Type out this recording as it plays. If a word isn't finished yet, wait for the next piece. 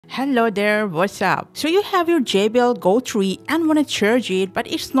Hello there, what's up? So you have your JBL Go 3 and want to charge it, but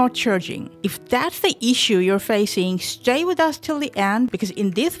it's not charging. If that's the issue you're facing, stay with us till the end because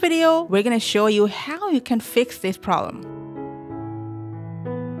in this video, we're going to show you how you can fix this problem.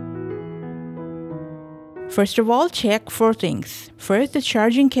 First of all, check 4 things. First, the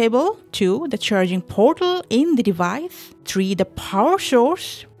charging cable. 2, the charging portal in the device. 3, the power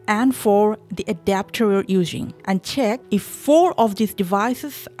source. And 4, the adapter you're using. And check if 4 of these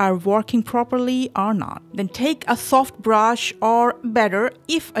devices are working properly or not. Then take a soft brush or better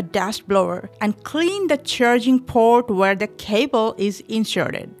if a dust blower and clean the charging port where the cable is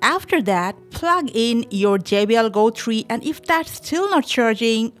inserted. After that, plug in your JBL Go 3 and if that's still not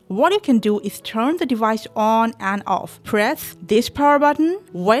charging, what you can do is turn the device on and off. Press this power button,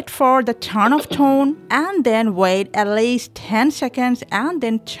 wait for the turn off tone and then wait at least 10 seconds and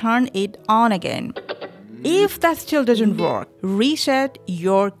then turn it on again. If that still doesn't work, reset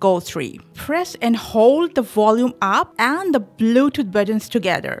your Go 3. Press and hold the volume up and the Bluetooth buttons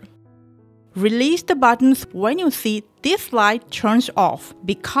together. Release the buttons when you see this light turns off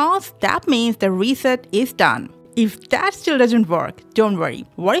because that means the reset is done. If that still doesn't work, don't worry.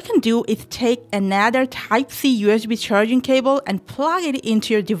 What you can do is take another Type-C USB charging cable and plug it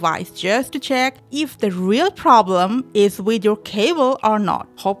into your device just to check if the real problem is with your cable or not.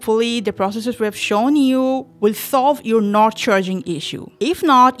 Hopefully, the processes we have shown you will solve your not charging issue. If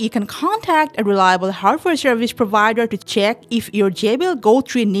not, you can contact a reliable hardware service provider to check if your JBL Go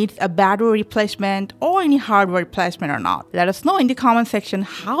 3 needs a battery replacement or any hardware replacement or not. Let us know in the comment section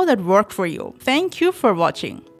how that worked for you. Thank you for watching.